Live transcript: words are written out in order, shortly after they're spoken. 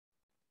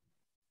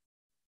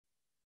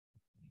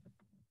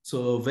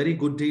So very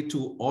good day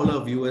to all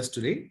our viewers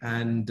today.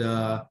 And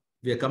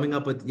we are coming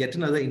up with yet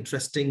another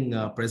interesting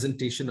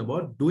presentation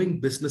about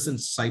doing business in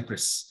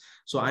Cyprus.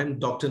 So I'm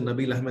Dr.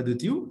 Nabil Ahmed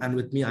with you, and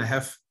with me I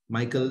have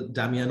Michael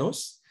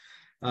Damianos.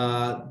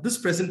 This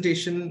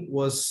presentation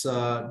was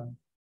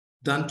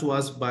done to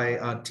us by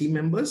our team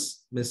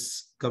members,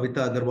 Ms.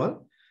 Kavita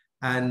Agarwal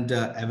and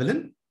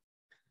Evelyn.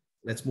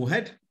 Let's move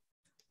ahead.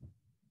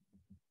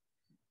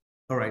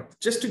 All right,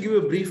 just to give you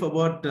a brief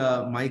about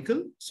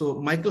Michael.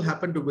 So Michael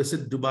happened to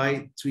visit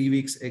Dubai 3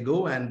 weeks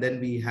ago, and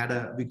then we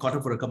caught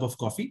up for a cup of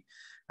coffee.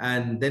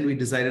 And then we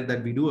decided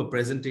that we do a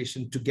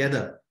presentation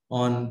together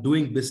on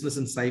doing business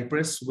in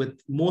Cyprus with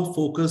more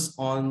focus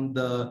on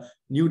the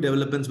new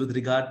developments with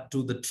regard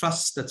to the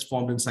trust that's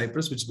formed in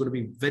Cyprus, which is going to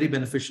be very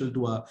beneficial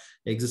to our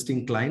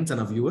existing clients and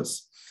our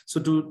viewers.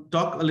 So to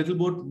talk a little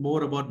bit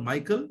more about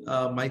Michael,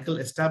 Michael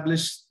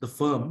established the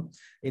firm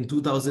in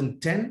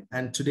 2010,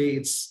 and today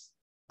it's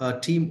a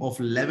team of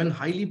 11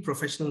 highly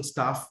professional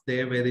staff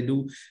there where they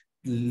do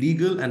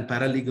legal and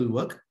paralegal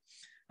work.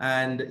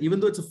 And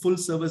even though it's a full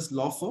service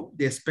law firm,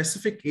 their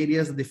specific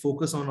areas that they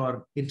focus on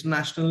are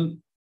international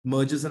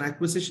mergers and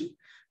acquisition,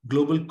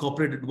 global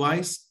corporate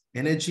advice,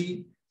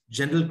 energy,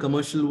 general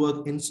commercial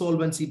work,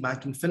 insolvency,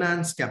 banking,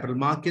 finance, capital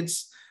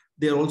markets.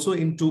 They're also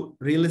into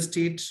real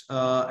estate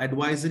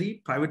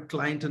advisory, private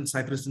client, and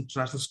Cyprus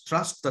International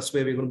Trust. That's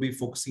where we're going to be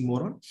focusing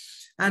more on.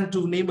 And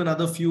to name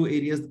another few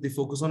areas that they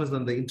focus on is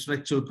on the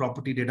intellectual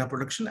property data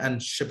production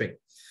and shipping.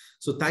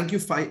 So thank you,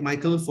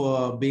 Michael,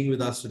 for being with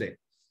us today.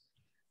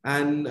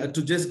 And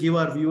to just give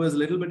our viewers a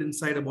little bit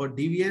insight about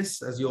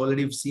DVS, as you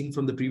already have seen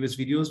from the previous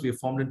videos, we were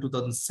formed in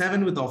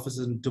 2007 with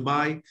offices in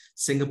Dubai,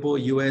 Singapore,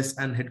 US,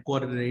 and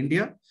headquartered in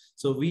India.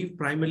 So we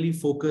primarily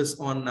focus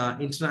on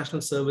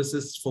international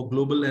services for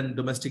global and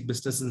domestic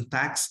business in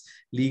tax,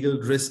 legal,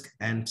 risk,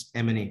 and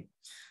M&A.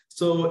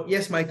 So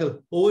yes,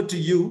 Michael, over to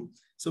you.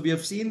 So we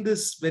have seen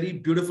this very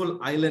beautiful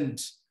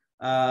island,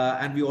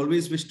 and we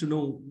always wish to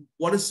know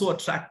what is so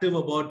attractive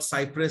about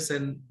Cyprus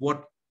and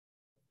what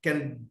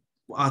can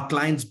our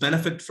clients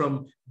benefit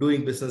from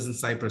doing business in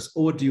Cyprus.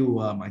 Over to you,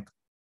 Michael.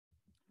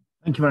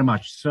 Thank you very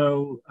much.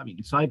 So, I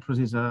mean, Cyprus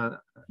is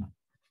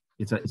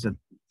it's a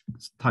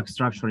tax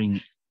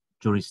structuring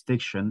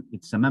jurisdiction.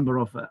 It's a member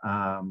of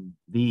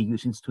the EU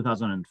since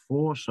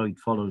 2004, so it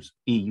follows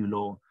EU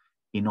law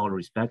in all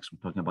respects. We're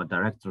talking about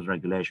directors,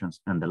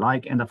 regulations, and the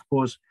like. And of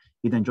course,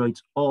 it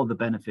enjoys all the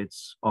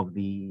benefits of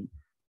the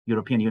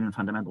European Union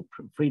fundamental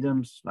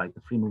freedoms, like the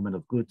free movement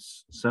of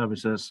goods,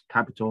 services,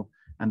 capital,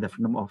 and the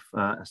freedom of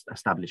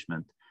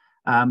establishment.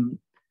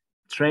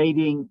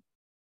 Trading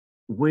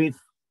with,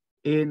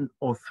 in,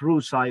 or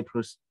through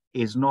Cyprus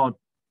is not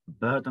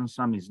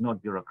burdensome, is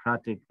not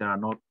bureaucratic. There are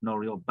no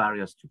real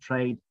barriers to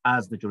trade,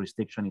 as the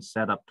jurisdiction is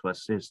set up to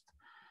assist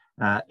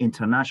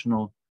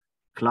international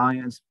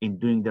clients in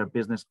doing their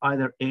business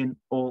either in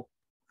or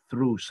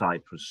through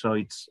Cyprus. So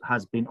it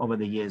has been over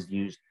the years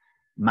used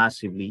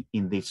massively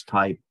in this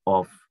type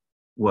of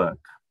work.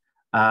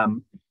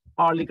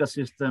 Our legal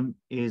system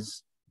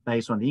is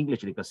based on the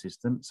English legal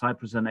system.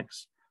 Cyprus is an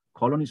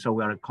ex-colony, so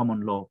we are a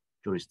common law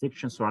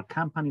jurisdiction. So our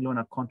company law and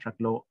our contract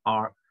law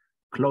are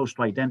close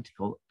to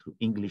identical to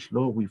English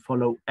law. We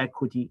follow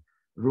equity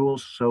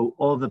rules, so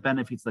all the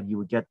benefits that you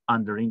would get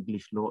under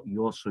English law,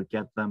 you also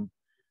get them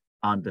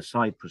under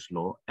Cyprus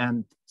law.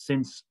 And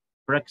since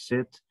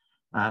Brexit,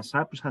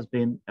 Cyprus has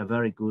been a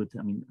very good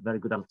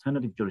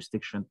alternative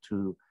jurisdiction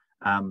to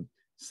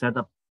set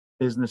up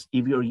business.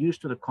 If you're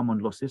used to the common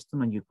law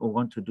system and you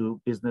want to do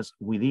business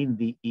within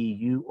the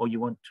EU, or you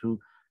want to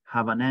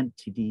have an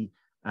entity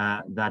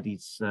that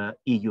is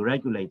EU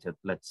regulated,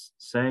 let's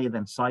say,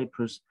 then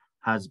Cyprus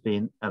has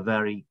been a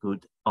very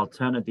good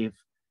alternative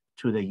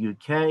to the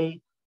UK.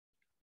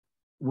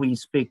 We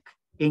speak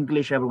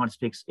English, everyone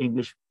speaks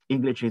English.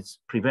 English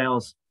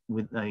prevails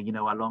with,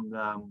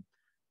 along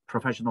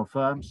professional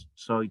firms,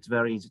 so it's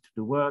very easy to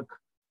do work.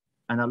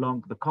 And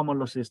along the common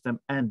law system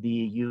and the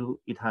EU,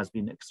 it has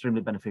been extremely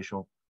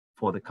beneficial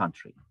for the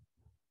country.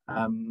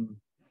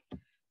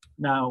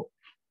 Now,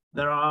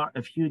 there are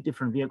a few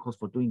different vehicles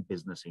for doing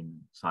business in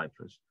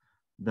Cyprus.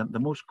 The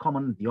most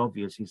common, the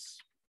obvious, is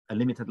a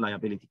limited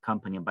liability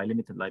company. And by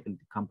limited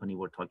liability company,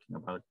 we're talking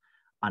about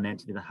an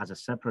entity that has a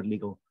separate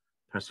legal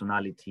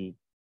personality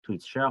to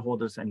its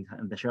shareholders, and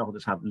the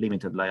shareholders have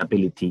limited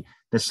liability,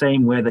 the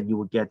same way that you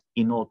would get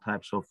in all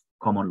types of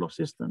common law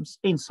systems.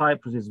 In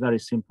Cyprus, it's very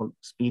simple,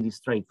 speedy,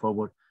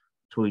 straightforward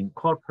to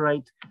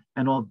incorporate,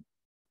 and all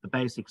the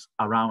basics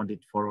around it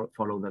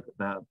follow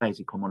the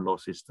basic common law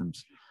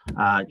systems,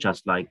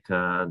 just like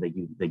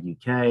the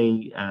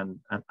UK and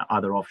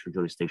other offshore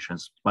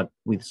jurisdictions. But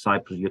with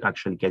Cyprus, you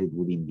actually get it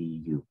within the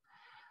EU.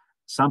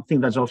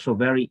 Something that's also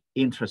very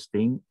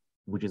interesting,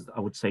 which is, I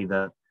would say,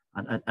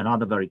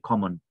 another very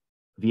common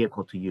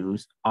vehicle to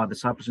use, are the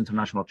Cyprus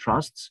International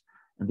Trusts.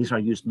 And these are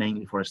used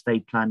mainly for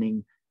estate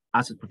planning,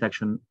 asset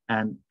protection,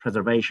 and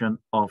preservation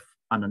of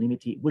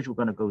anonymity, which we're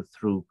going to go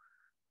through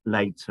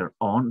later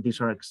on. These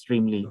are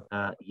extremely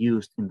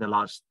used in the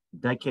last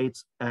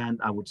decades, and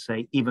I would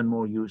say even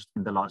more used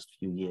in the last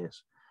few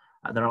years.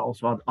 There are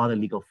also other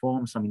legal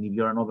forms. I mean, if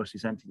you're an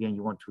overseas entity and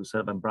you want to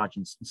set up a branch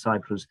in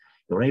Cyprus,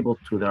 you're able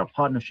to. There are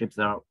partnerships,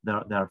 there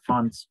are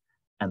funds,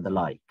 and the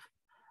like.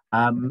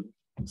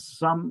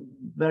 Some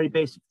very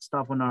basic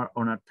stuff on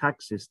our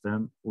tax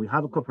system. We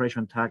have a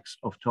corporation tax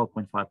of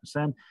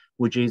 12.5%,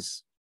 which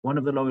is one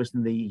of the lowest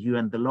in the EU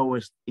and the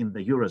lowest in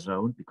the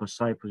Eurozone, because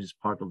Cyprus is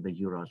part of the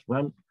Euro as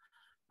well.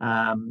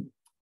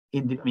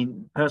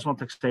 Personal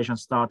taxation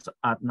starts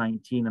at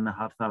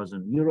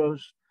 19,500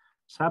 euros.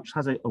 Cyprus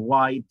has a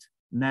wide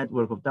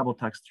network of double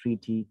tax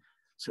treaty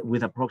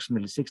with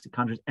approximately 60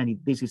 countries, and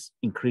this is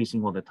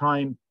increasing all the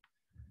time.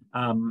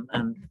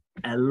 And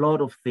a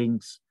lot of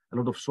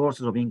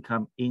sources of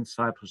income in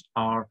Cyprus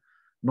are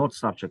not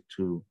subject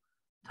to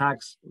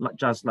tax,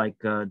 just like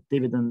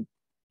dividend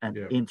and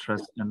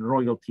interest and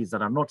royalties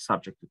that are not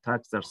subject to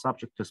tax. They're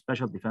subject to a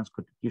special defense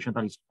contribution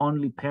that is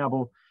only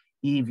payable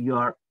if you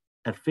are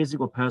a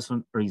physical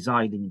person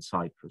residing in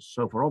Cyprus.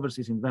 So for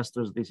overseas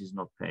investors, this is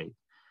not paid.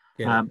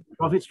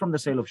 Profits from the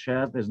sale of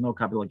shares, there's no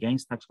capital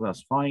gains tax, so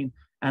that's fine.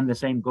 And the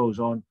same goes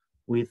on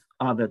with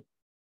other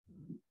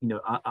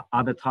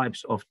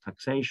types of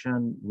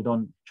taxation. We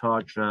don't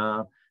charge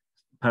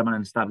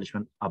permanent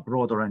establishment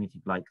abroad or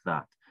anything like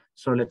that.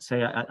 So let's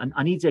say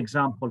an easy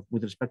example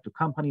with respect to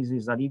companies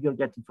is that if you're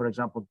getting, for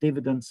example,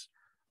 dividends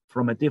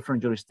from a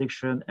different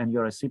jurisdiction and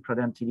you're a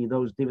Cypriot entity,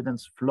 those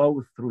dividends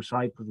flow through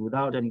Cyprus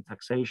without any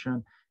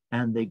taxation,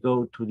 and they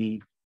go to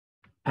the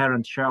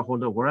parent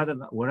shareholder,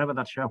 wherever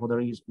that shareholder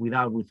is,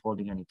 without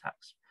withholding any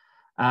tax.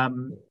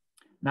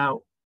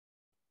 Now,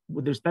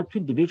 with respect to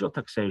individual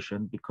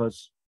taxation,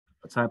 because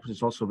Cyprus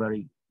is also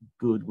very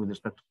good with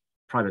respect to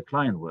private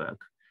client work,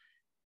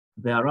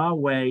 there are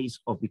ways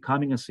of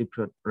becoming a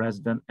Cypriot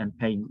resident and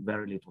paying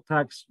very little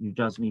tax. You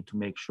just need to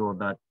make sure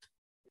that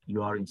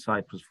you are in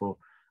Cyprus for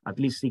at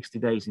least 60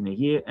 days in a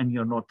year and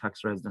you're not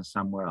tax resident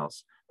somewhere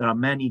else. There are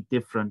many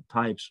different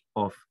types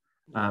of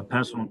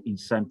personal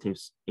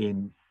incentives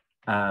in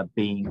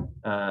being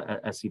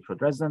a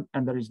Cypriot resident,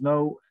 and there is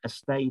no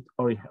estate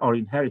or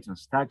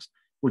inheritance tax,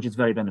 which is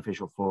very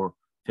beneficial for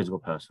physical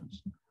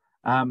persons.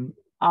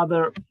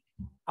 Other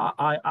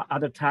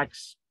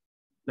tax,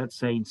 let's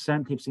say,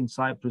 incentives in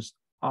Cyprus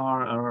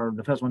are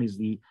the first one is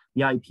the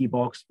IP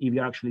box. If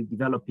you're actually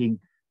developing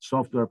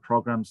software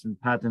programs and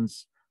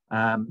patents,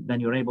 then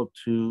you're able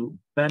to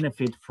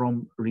benefit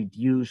from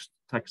reduced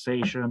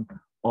taxation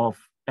of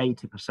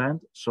 80%.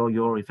 So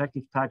your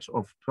effective tax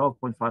of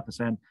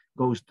 12.5%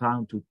 goes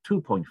down to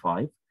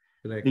 2.5.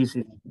 This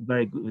is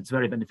very good. It's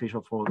very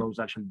beneficial for those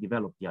actually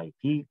develop the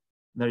IP.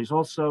 There is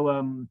also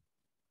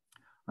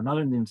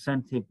another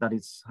incentive that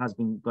has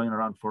been going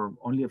around for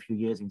only a few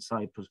years in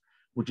Cyprus,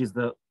 which is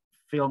the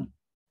film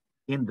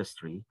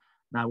industry.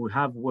 Now, we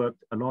have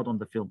worked a lot on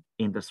the film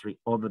industry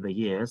over the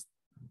years.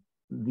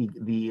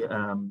 The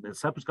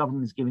Cyprus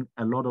government is giving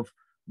a lot of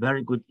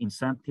very good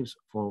incentives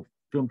for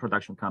film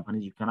production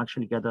companies. You can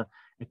actually get a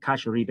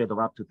cash rebate of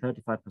up to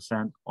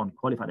 35% on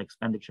qualified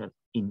expenditure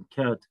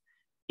incurred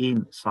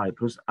in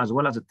Cyprus, as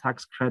well as a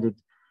tax credit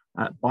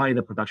by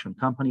the production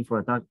company for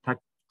a tax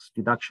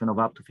deduction of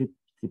up to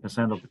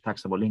 50% of the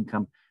taxable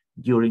income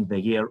during the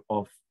year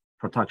of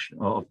production.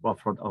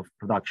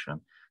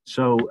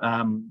 So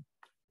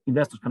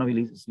investors can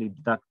obviously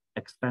deduct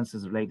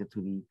expenses related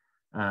to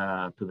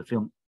the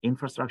film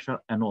infrastructure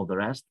and all the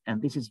rest.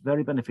 And this is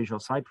very beneficial.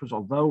 Cyprus,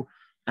 although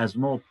a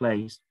small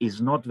place,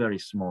 is not very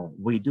small.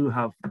 We do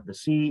have the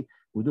sea,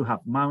 we do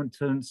have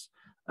mountains,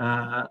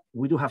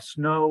 we do have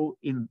snow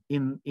in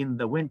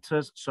the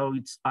winters. So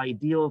it's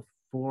ideal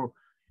for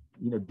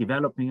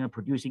developing and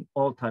producing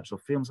all types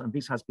of films. And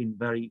this has been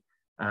very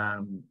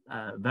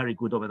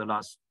good over the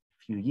last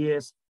few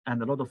years.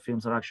 And a lot of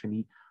films are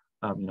actually,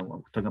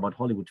 we're talking about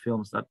Hollywood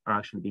films that are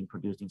actually being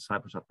produced in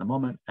Cyprus at the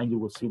moment, and you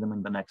will see them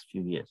in the next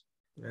few years.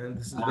 And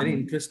this is very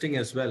interesting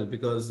as well,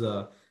 because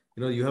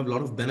you have a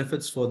lot of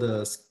benefits for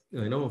the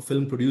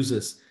film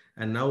producers.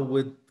 And now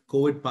with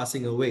COVID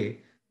passing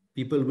away,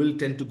 people will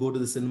tend to go to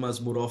the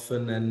cinemas more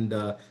often,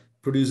 and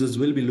producers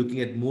will be looking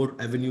at more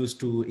avenues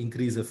to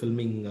increase the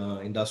filming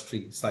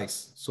industry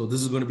size. So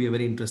this is going to be a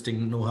very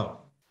interesting know-how.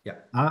 Yeah,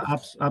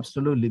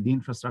 absolutely. The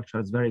infrastructure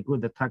is very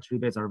good. The tax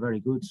rebates are very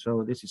good.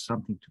 So this is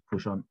something to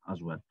push on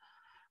as well.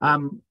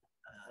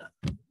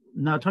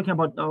 Now, talking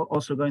about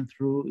also going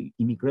through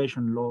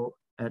immigration law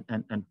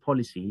and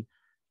policy,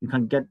 you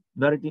can get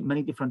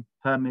many different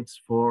permits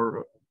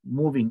for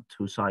moving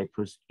to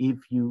Cyprus. If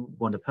you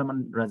want a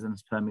permanent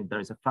residence permit, there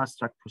is a fast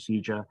track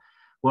procedure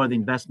where the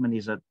investment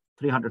is at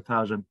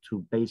 300,000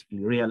 to basically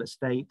real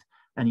estate.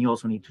 And you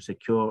also need to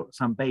secure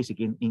some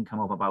basic income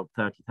of about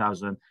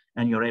 30,000,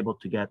 and you're able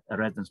to get a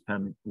residence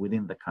permit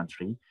within the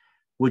country,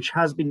 which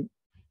has been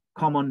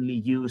commonly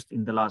used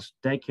in the last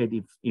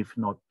decade, if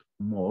not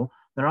more.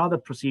 There are other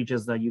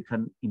procedures that you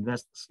can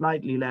invest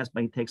slightly less,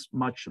 but it takes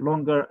much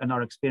longer. And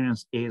our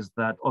experience is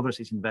that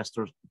overseas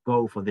investors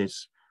go for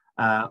this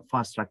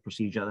fast track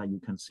procedure that you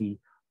can see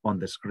on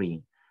the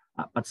screen.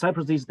 But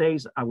Cyprus these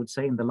days, I would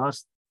say in the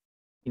last,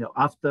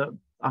 after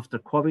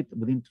COVID,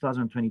 within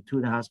 2022,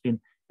 there has been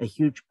a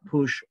huge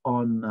push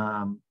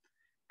on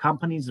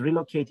companies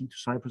relocating to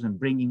Cyprus and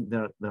bringing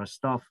their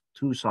staff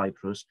to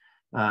Cyprus.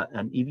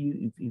 And if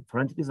for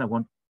entities that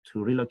want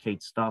to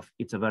relocate staff,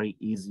 it's a very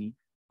easy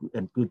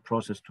and good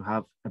process to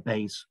have a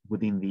base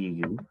within the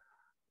EU.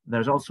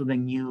 There's also the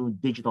new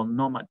digital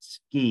nomad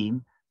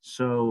scheme.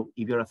 So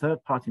if you're a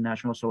third-party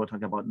national, so we're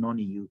talking about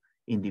non-EU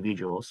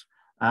individuals,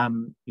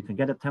 you can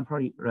get a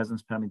temporary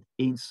residence permit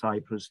in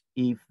Cyprus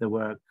if the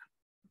work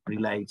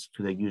relates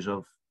to the use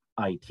of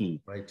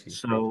IT.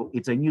 So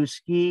it's a new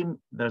scheme.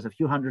 There's a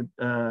few hundred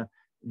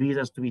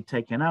visas to be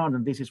taken out,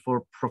 and this is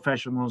for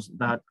professionals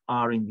that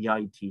are in the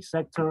IT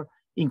sector,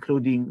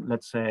 including,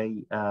 let's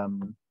say,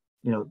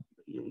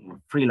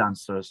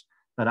 freelancers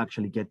that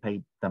actually get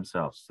paid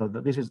themselves. So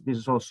this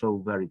is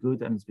also very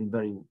good, and it's been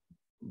very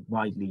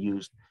widely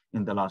used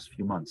in the last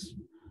few months.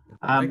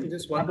 Michael,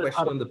 just one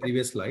question on the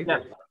previous slide.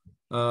 Yeah.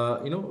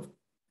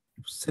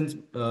 Since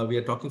we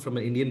are talking from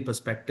an Indian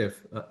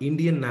perspective,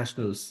 Indian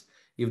nationals,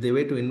 if they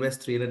were to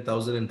invest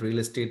 300,000 in real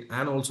estate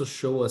and also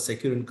show a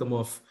secure income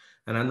of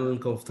an annual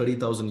income of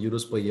 30,000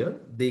 euros per year,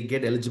 they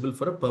get eligible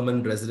for a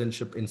permanent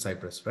residentship in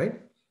Cyprus,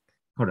 right?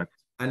 Correct.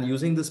 And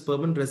using this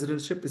permanent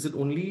residentship, is it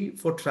only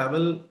for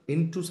travel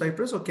into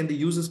Cyprus, or can they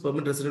use this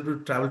permanent residentship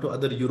to travel to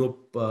other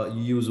Europe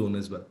EU zone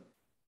as well?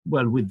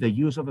 Well, with the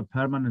use of a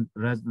permanent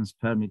residence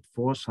permit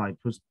for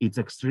Cyprus, it's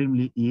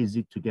extremely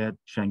easy to get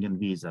Schengen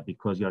visa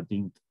because you're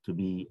deemed to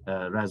be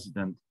a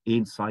resident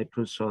in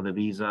Cyprus. So the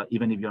visa,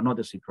 even if you're not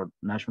a Cypriot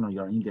national,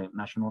 you're an Indian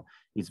national,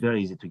 it's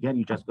very easy to get.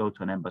 You just go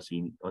to an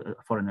embassy,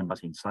 a foreign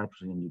embassy in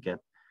Cyprus, and you get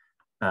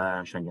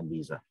Schengen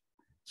visa.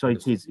 So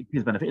it is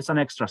beneficial. It's an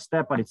extra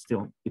step, but it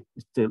still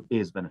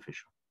is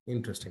beneficial.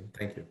 Interesting.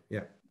 Thank you.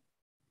 Yeah.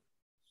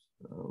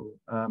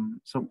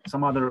 So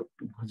some other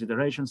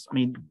considerations. I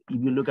mean,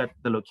 if you look at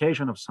the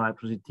location of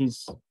Cyprus, it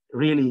is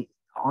really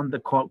on the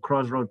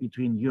crossroad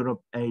between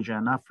Europe, Asia,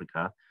 and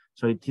Africa.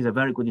 So it is a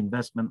very good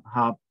investment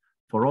hub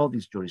for all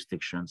these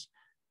jurisdictions.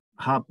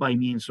 Hub by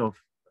means of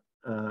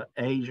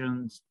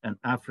Asians and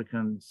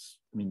Africans,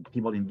 I mean,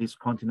 people in these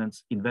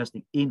continents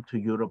investing into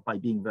Europe by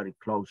being very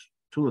close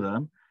to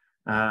them.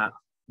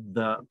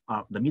 The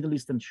Middle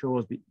Eastern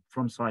shores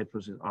from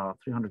Cyprus are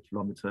 300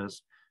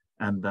 kilometers.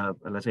 And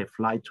let's say a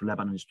flight to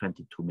Lebanon is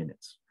 22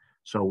 minutes.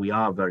 So we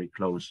are very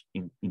close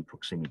in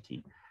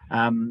proximity.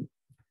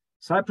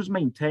 Cyprus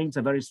maintains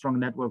a very strong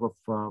network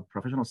of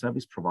professional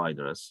service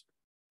providers,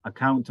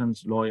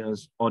 accountants,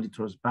 lawyers,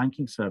 auditors,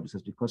 banking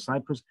services, because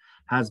Cyprus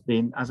has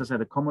been, as I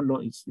said, a common law.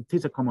 It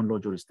is a common law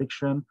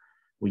jurisdiction.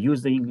 We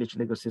use the English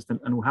legal system,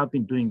 and we have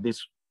been doing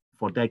this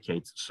for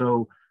decades.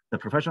 So the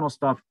professional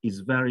staff is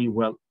very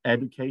well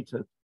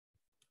educated,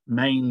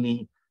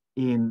 mainly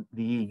in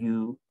the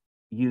EU,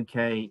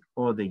 UK,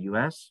 or the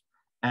US,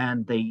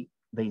 and they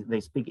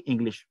speak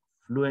English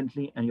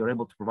fluently, and you're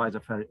able to provide a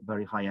very,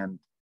 very high-end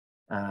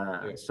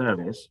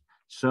service.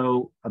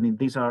 So, I mean,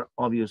 these are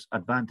obvious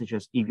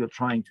advantages if you're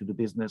trying to do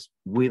business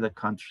with a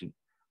country,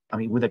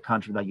 with a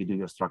country that you do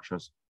your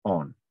structures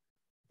on.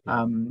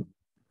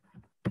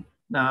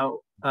 Now,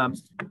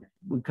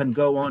 we can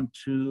go on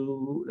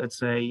to, let's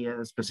say,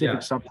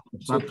 specific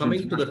subjects. So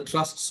coming to the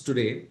trusts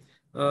today,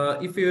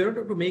 if we were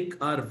to make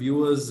our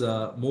viewers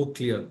more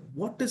clear,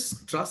 what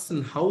is trust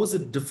and how is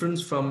it different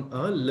from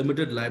a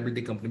limited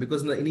liability company?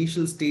 Because in the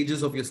initial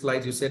stages of your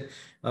slides, you said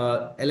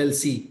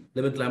LLC,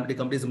 limited liability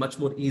company, is a much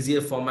more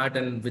easier format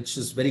and which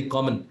is very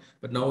common.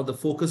 But now the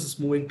focus is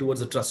moving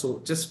towards a trust. So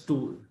just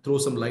to throw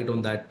some light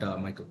on that,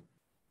 Michael.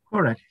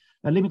 Correct.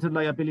 A limited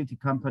liability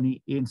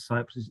company in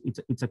Cyprus,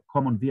 it's a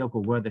common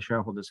vehicle where the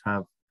shareholders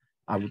have,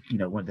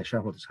 when the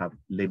shareholders have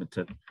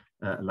limited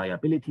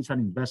liabilities, an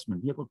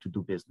investment vehicle to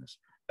do business.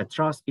 A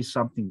trust is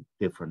something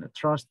different. A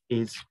trust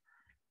is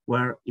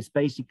where it's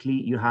basically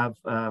you have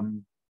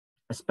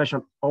a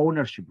special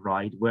ownership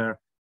right where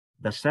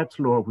the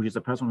settlor, which is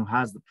the person who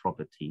has the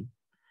property,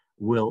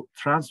 will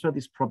transfer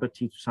this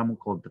property to someone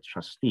called the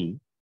trustee.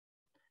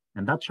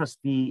 And that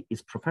trustee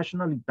is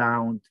professionally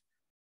bound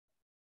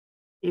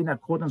in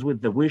accordance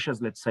with the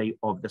wishes, let's say,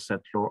 of the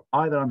settlor,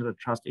 either under the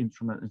trust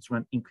instrument,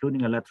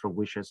 including a letter of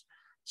wishes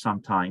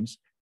sometimes,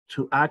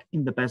 to act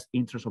in the best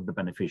interest of the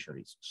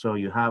beneficiaries. So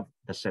you have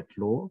the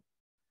settlor,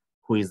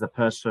 who is the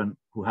person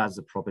who has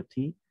the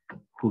property,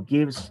 who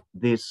gives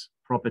this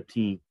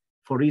property,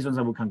 for reasons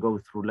that we can go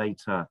through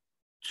later,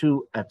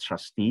 to a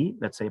trustee,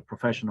 let's say a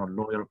professional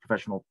lawyer, a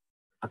professional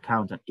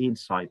accountant in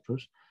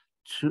Cyprus,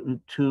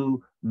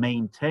 to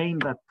maintain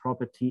that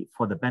property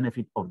for the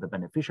benefit of the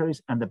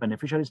beneficiaries. And the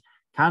beneficiaries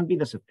can be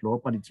the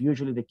settlor, but it's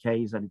usually the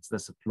case that it's the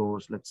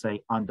settlor's, let's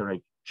say,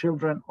 underage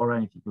children or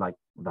anything like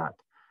that.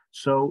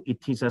 So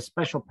it is a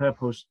special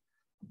purpose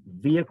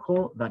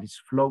vehicle that is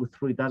flowed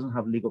through. It doesn't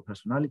have legal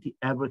personality.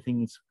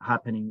 Everything is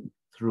happening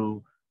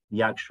through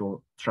the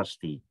actual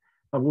trustee.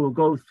 But we'll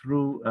go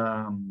through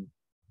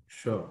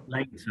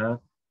later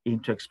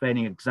into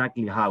explaining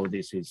exactly how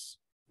this is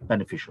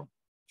beneficial.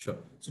 Sure.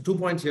 So 2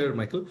 points here,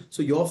 Michael.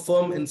 So your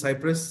firm in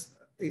Cyprus,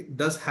 it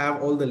does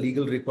have all the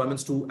legal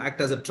requirements to act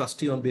as a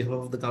trustee on behalf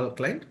of the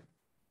client?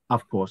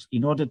 Of course.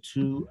 In order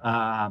to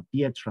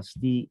be a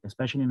trustee,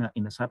 especially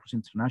in a Cyprus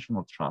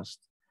International Trust,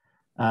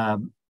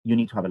 you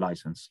need to have a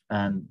license.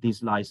 And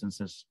these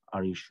licenses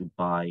are issued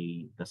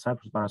by the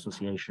Cyprus Bar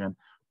Association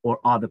or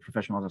other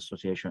professional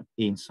association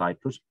in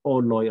Cyprus.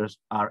 All lawyers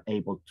are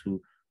able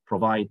to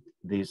provide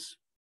this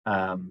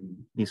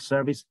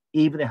service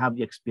if they have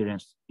the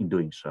experience in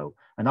doing so.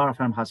 And our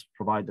firm has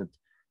provided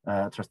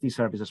trustee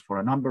services for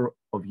a number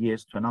of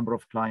years to a number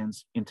of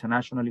clients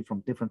internationally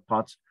from different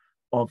parts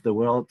of the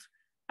world,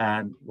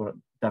 and we're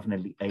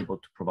definitely able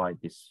to provide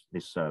this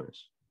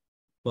service.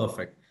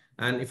 Perfect.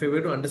 And if I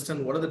were to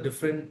understand, what are the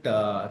different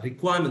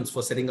requirements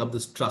for setting up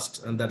this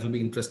trust? And that will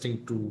be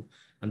interesting to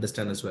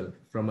understand as well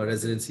from a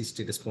residency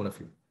status point of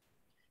view.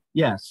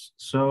 Yes.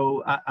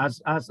 So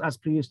as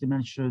previously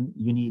mentioned,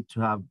 you need to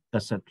have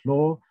desert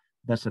law.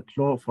 Desert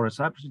law for a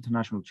Cyprus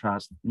International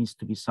Trust needs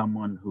to be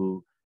someone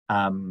who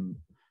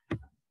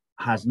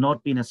has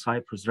not been a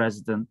Cyprus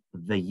resident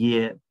the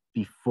year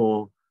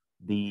before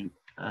the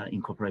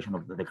incorporation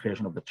of the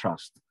creation of the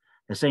trust.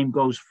 The same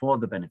goes for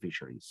the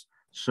beneficiaries.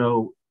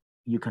 So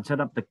you can set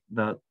up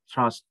the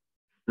trust,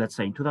 let's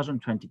say in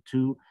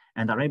 2022,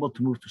 and are able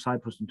to move to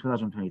Cyprus in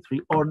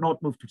 2023, or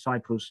not move to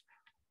Cyprus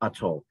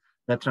at all.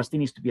 That trustee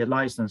needs to be a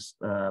licensed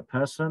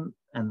person,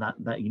 and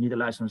that you need a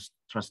licensed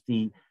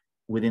trustee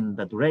within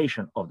the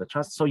duration of the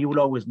trust. So you will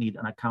always need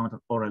an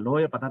accountant or a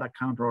lawyer, but that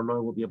accountant or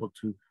lawyer will be able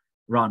to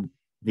run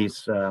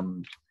this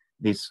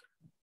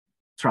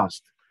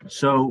trust.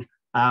 So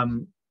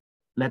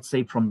let's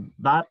say from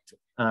that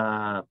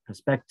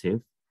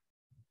perspective,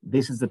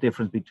 this is the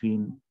difference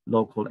between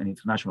local and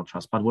international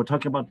trusts. But we're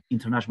talking about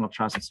international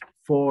trusts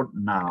for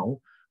now,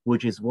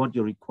 which is what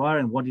you require,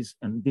 and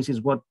this is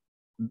what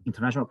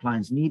international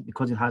clients need,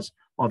 because it has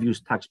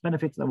obvious tax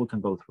benefits that we can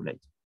go through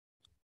later.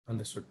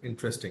 Understood.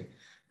 Interesting.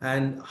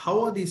 And how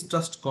are these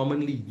trusts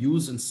commonly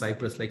used in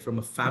Cyprus, like from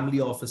a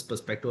family office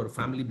perspective or a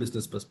family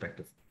business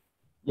perspective?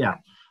 Yeah,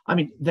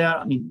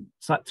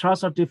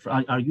 trusts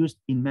are used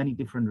in many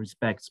different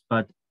respects,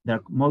 but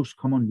they're most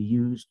commonly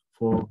used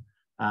for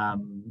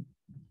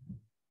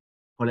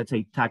let's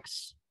say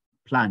tax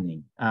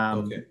planning.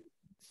 Okay.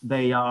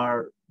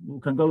 We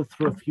can go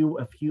through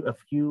a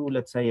few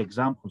let's say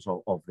examples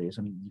of this.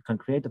 I mean, you can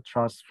create a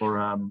trust for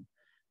a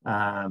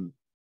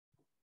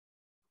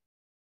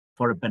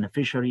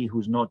beneficiary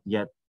who's not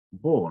yet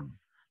born.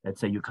 Let's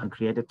say you can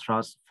create a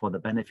trust for the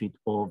benefit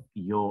of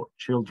your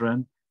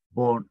children,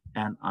 born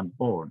and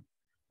unborn,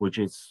 which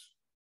is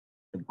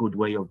a good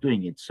way of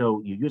doing it.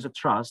 So you use a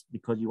trust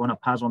because you want to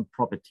pass on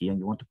property, and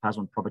you want to pass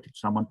on property to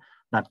someone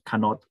that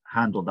cannot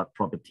handle that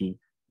property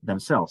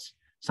themselves.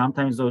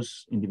 Sometimes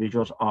those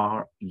individuals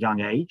are young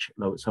age,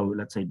 so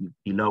let's say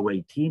below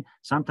 18,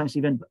 sometimes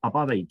even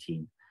above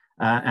 18.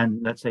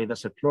 And let's say the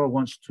settlor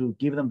wants to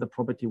give them the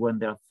property when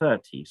they're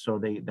 30. So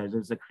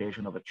there's the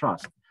creation of a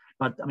trust.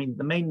 But I mean,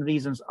 the main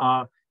reasons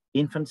are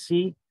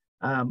infancy,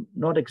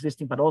 not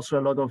existing, but also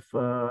a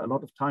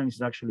lot of times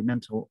is actually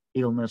mental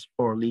illness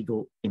or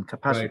legal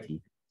incapacity.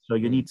 Right. So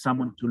you need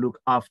someone to look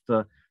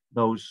after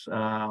those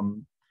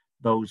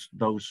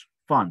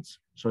funds.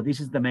 So this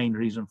is the main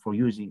reason for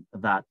using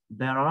that.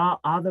 There are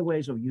other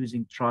ways of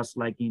using trusts,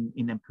 like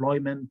in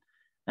employment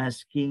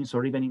schemes,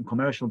 or even in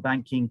commercial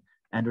banking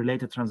and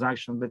related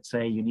transactions. Let's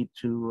say you need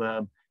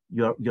to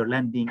you're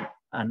lending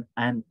an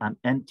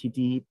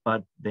entity,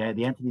 but the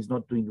entity is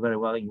not doing very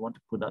well, and you want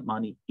to put that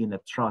money in a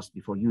trust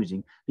before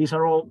using. These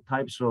are all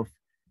types of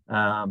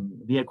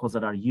vehicles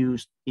that are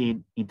used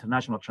in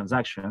international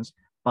transactions,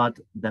 but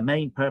the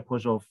main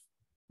purpose of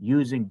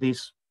using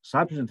this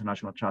Cyprus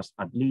International Trust,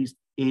 at least,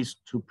 is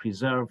to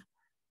preserve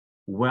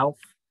wealth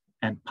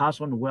and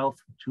pass on wealth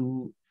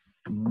to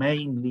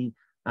mainly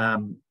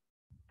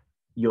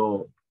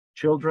your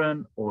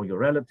children or your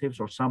relatives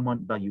or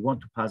someone that you want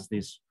to pass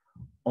this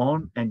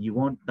on, and you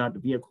want that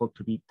vehicle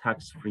to be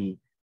tax-free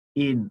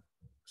in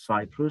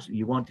Cyprus.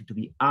 You want it to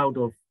be out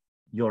of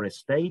your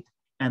estate,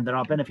 and there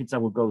are benefits I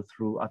will go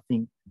through, I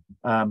think,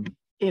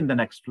 in the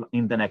next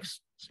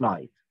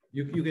slide.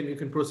 You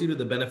can proceed with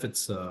the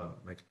benefits,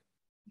 Mike.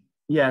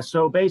 Yeah.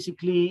 So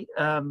basically,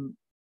 as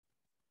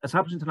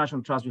Cyprus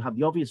International Trust, you have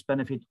the obvious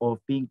benefit of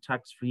being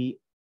tax-free,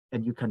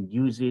 and you can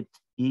use it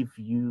if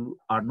you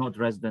are not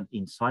resident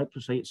in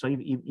Cyprus. So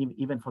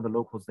even for the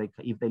locals,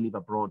 if they live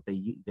abroad,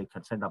 they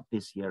can send up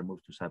this year and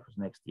move to Cyprus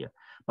next year.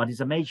 But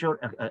it's a major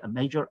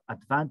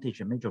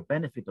advantage, a major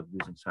benefit of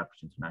using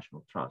Cyprus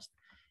International Trust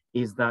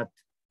is that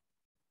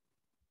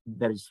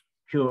there's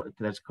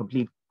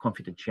complete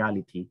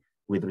confidentiality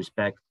with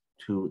respect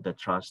to the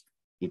trust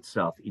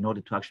itself. In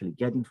order to actually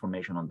get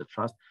information on the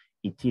trust,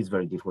 it is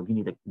very difficult.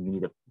 You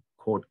need a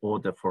court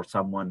order for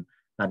someone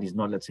that is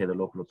not, let's say, the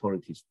local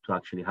authorities, to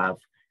actually have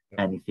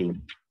anything,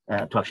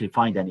 to actually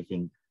find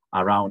anything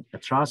around a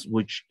trust,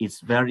 which is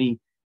very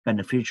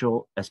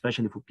beneficial,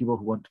 especially for people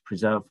who want to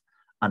preserve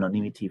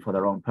anonymity for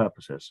their own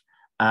purposes.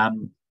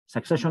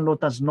 Succession law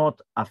does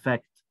not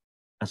affect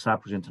a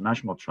Cyprus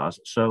International Trust.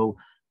 So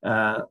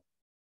if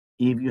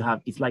you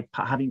have, it's like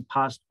having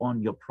passed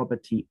on your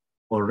property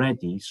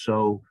already.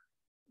 So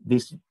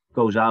this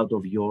goes out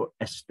of your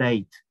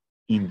estate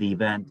in the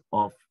event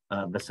of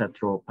the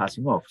settlor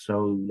passing off.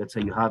 So let's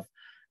say you have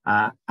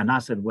an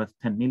asset worth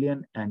 10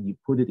 million and you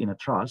put it in a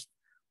trust,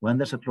 when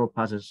the settlor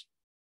passes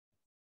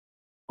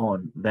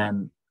on,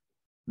 then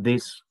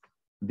this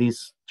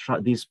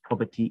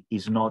property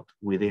is not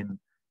within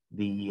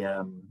the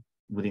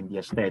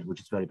estate, which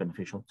is very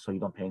beneficial. So you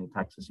don't pay any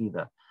taxes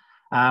either.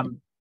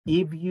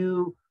 If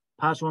you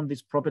pass on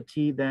this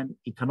property, then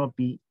it cannot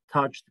be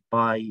touched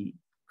by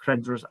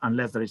creditors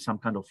unless there is some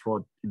kind of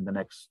fraud in the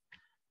next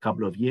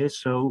couple of years.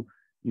 So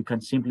you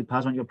can simply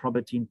pass on your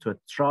property into a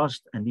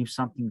trust, and if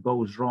something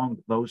goes wrong,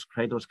 those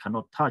creditors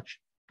cannot touch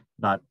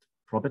that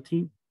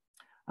property.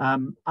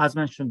 As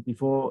mentioned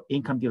before,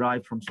 income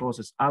derived from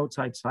sources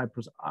outside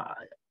Cyprus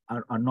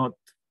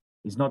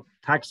is not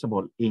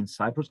taxable in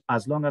Cyprus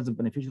as long as the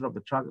beneficiaries of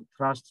the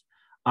trusts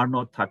are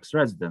not tax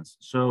residents.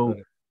 So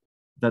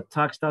the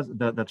trust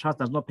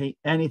does not pay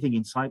anything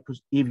in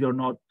Cyprus if you're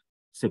not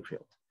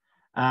Cypriot.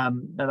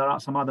 There are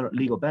some other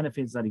legal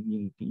benefits that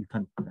you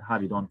can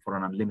have it on for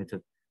an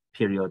unlimited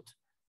period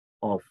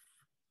of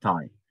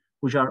time,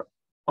 which are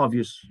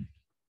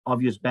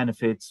obvious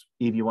benefits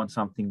if you want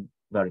something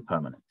very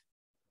permanent.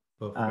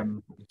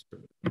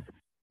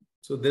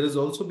 So there has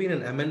also been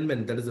an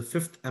amendment, that is the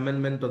 5th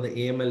amendment on the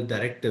AML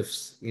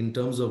directives in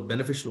terms of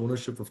beneficial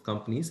ownership of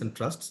companies and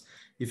trusts.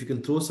 If you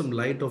can throw some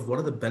light of what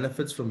are the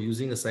benefits from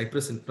using a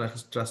Cyprus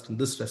International Trust in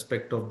this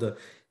respect of the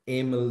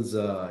AML's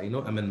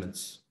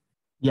amendments.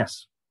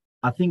 Yes,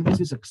 I think this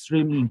is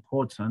extremely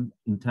important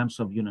in terms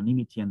of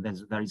unanimity, and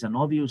there is an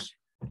obvious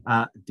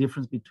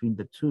difference between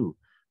the two.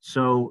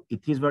 So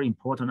it is very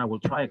important. I will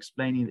try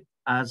explaining it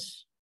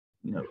as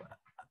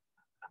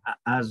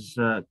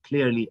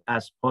clearly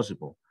as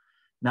possible.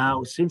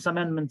 Now, since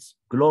amendments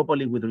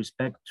globally with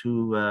respect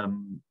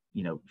to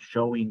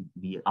showing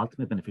the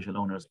ultimate beneficial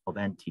owners of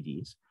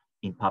entities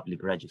in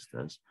public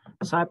registers,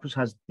 Cyprus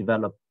has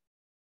developed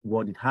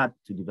what it had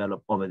to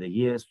develop over the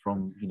years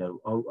from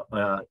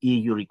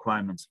EU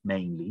requirements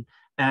mainly,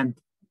 and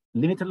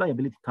limited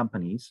liability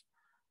companies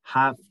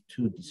have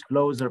to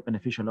disclose their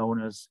beneficial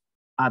owners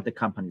at the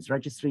company's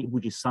registry,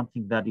 which is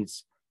something that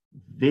is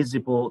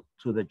visible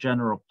to the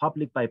general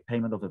public by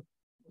payment of a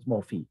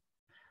small fee.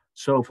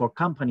 So for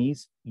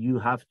companies, you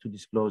have to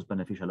disclose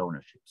beneficial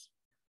ownerships.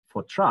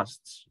 For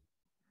trusts,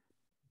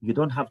 you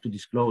don't have to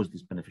disclose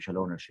these beneficial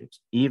ownerships.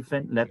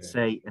 Even, let's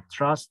say, a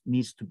trust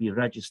needs to be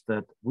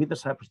registered with the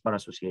Cyprus Bar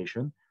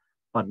Association,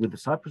 but with the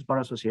Cyprus Bar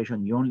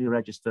Association, you only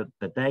register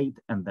the date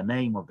and the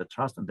name of the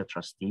trust and the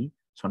trustee,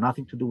 so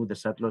nothing to do with the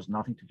settlers,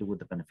 nothing to do with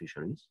the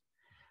beneficiaries.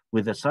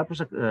 With the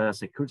Cyprus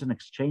Securities and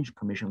Exchange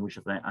Commission, which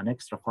is an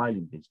extra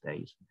filing these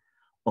days,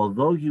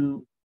 although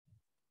you,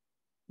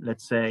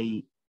 let's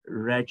say,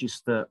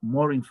 register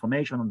more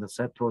information on the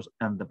settlers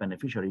and the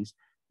beneficiaries,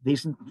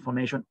 this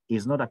information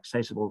is not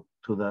accessible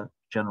to the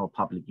general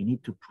public. You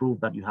need to prove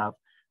that you have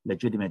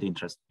legitimate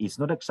interest. It's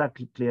not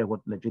exactly clear what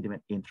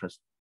legitimate interest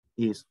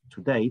is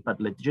today, but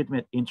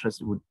legitimate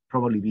interest would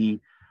probably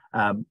be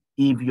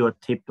if you're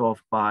tipped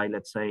off by,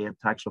 let's say, a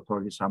tax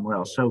authority somewhere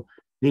else. So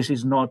this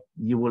is not,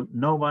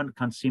 no one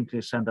can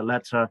simply send a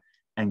letter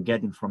and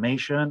get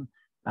information.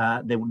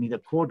 They will need a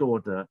court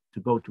order to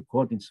go to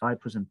court in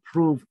Cyprus and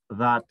prove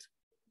that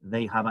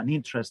they have an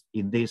interest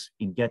in this,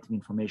 in getting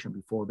information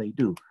before they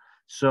do.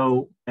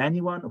 So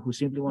anyone who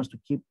simply wants to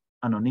keep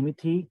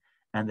anonymity,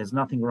 and there's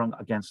nothing wrong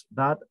against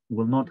that,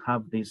 will not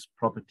have this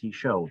property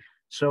shown.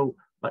 So,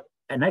 but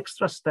an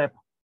extra step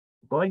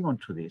going on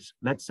to this,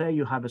 let's say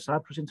you have a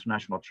Cyprus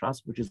International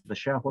Trust, which is the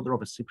shareholder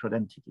of a Cypriot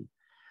entity.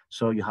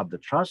 So you have the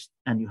trust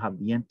and you have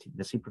the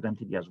Cypriot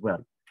entity as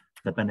well.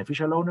 The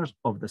beneficial owners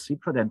of the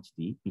Cypriot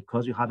entity,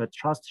 because you have a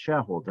trust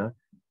shareholder,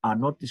 are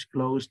not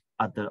disclosed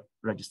at the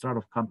registrar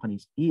of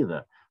companies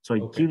either. So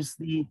it gives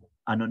the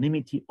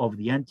anonymity of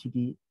the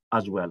entity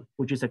as well,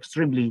 which is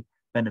extremely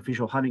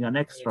beneficial, having an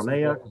extra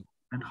layer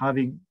and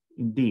having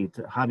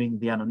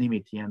the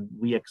anonymity. And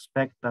we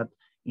expect that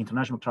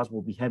international trust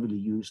will be heavily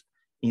used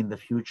in the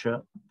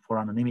future for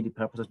anonymity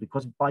purposes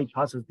because it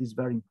bypasses this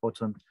very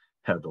important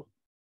hurdle.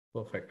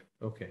 Perfect.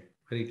 Okay.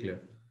 Very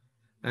clear.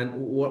 And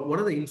what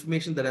are the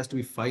information that has to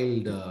be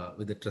filed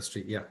with the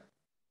trustee?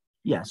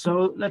 Yeah.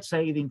 So let's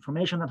say the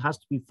information that has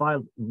to be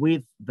filed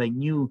with the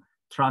new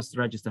trust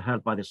register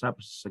held by the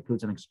Cyprus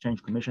Securities and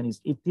Exchange Commission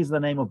it is the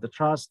name of the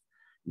trust,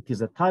 it is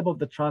the type of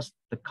the trust,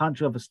 the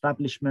country of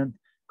establishment,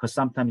 because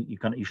sometimes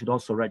you should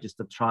also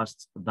register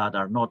trusts that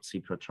are not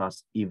Cypriot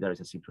trusts if there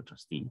is a Cypriot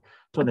trustee.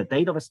 So the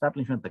date of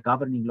establishment, the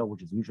governing law,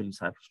 which is usually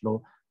Cyprus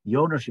law, the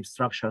ownership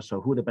structure, so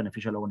who the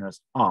beneficial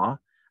owners are,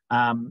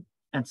 and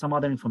some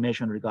other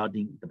information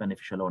regarding the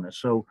beneficial owners.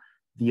 So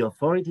the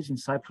authorities in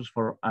Cyprus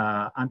for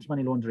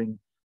anti-money laundering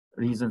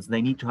reasons,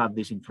 they need to have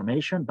this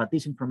information, but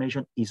this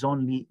information is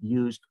only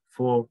used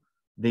for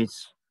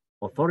these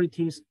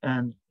authorities,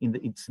 and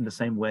it's in the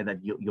same way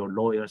that your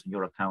lawyers and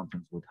your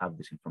accountants would have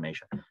this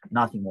information.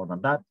 Nothing more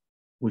than that,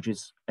 which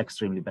is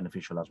extremely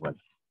beneficial as well.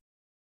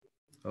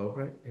 All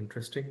right,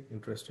 interesting.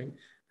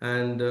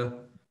 And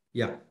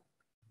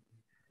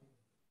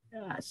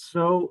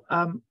so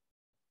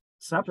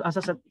as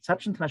I said,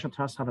 Cyprus International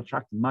Trusts have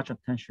attracted much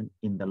attention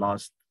in the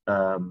last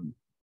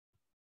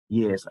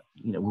years.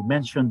 You know, we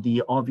mentioned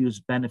the obvious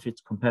benefits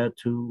compared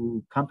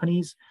to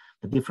companies,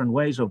 the different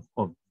ways of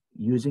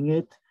using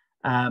it.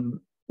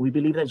 We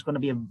believe that it's going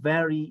to be a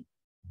very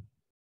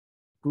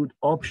good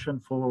option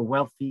for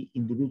wealthy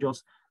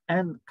individuals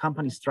and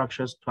company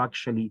structures to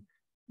actually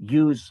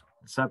use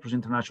Cyprus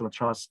International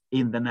Trust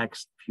in the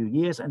next few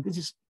years. And this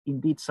is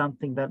indeed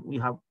something that we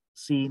have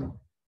seen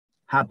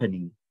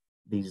happening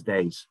these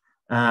days.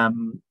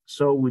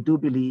 So we do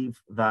believe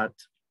that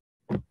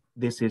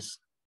this is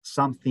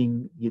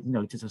something, you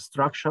know, it is a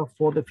structure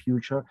for the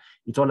future.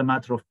 It's all a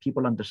matter of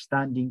people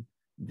understanding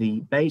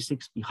the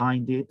basics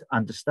behind it,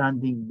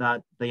 understanding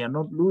that they are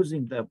not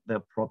losing their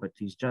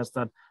properties, just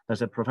that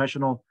there's a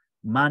professional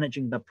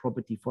managing the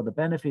property for the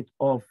benefit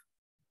of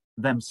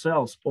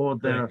themselves or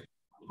their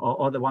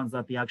or the ones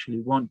that they actually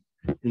want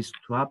this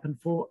to happen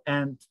for.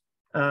 And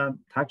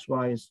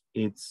tax-wise,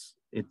 it's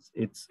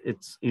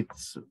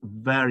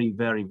very,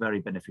 very, very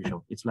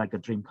beneficial. It's like a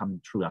dream coming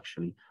true,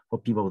 actually, for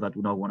people that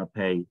do not want to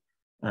pay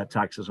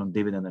taxes on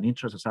dividend and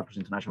interest. The Cyprus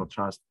International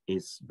Trust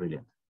is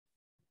brilliant.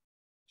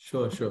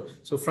 Sure, sure.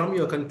 So from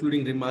your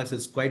concluding remarks,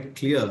 it's quite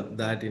clear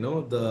that, you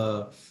know,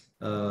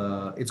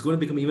 it's going to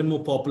become even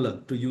more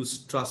popular to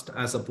use trust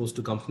as opposed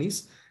to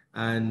companies.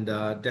 And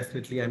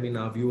definitely, I mean,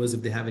 our viewers,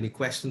 if they have any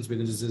questions, we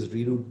can just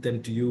reroute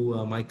them to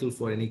you, Michael,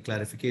 for any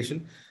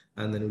clarification.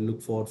 And then we'll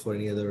look forward for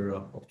any other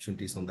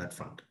opportunities on that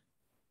front.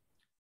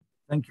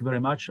 Thank you very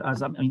much.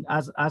 As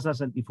I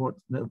said before,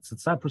 the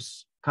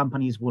Cyprus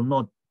companies will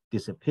not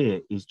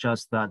disappear. It's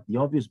just that the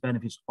obvious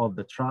benefits of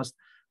the trust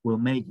will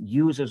make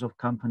users of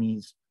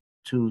companies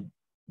to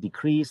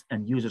decrease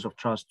and users of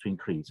trust to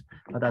increase.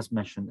 But as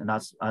mentioned, and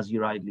as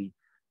you rightly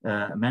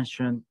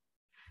mentioned,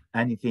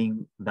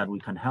 anything that we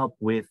can help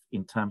with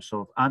in terms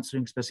of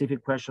answering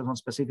specific questions on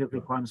specific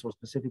requirements or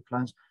specific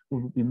plans,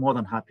 we will be more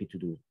than happy to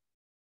do.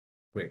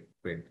 Great,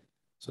 great.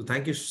 So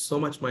thank you so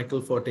much,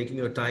 Michael, for taking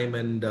your time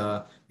and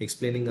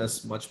explaining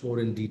us much more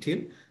in detail.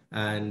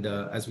 And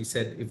as we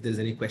said, if there's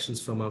any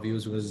questions from our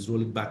viewers, we'll just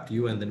roll it back to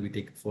you and then we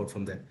take it forward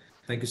from there.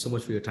 Thank you so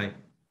much for your time.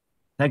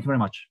 Thank you very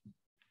much.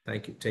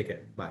 Thank you. Take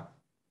care. Bye.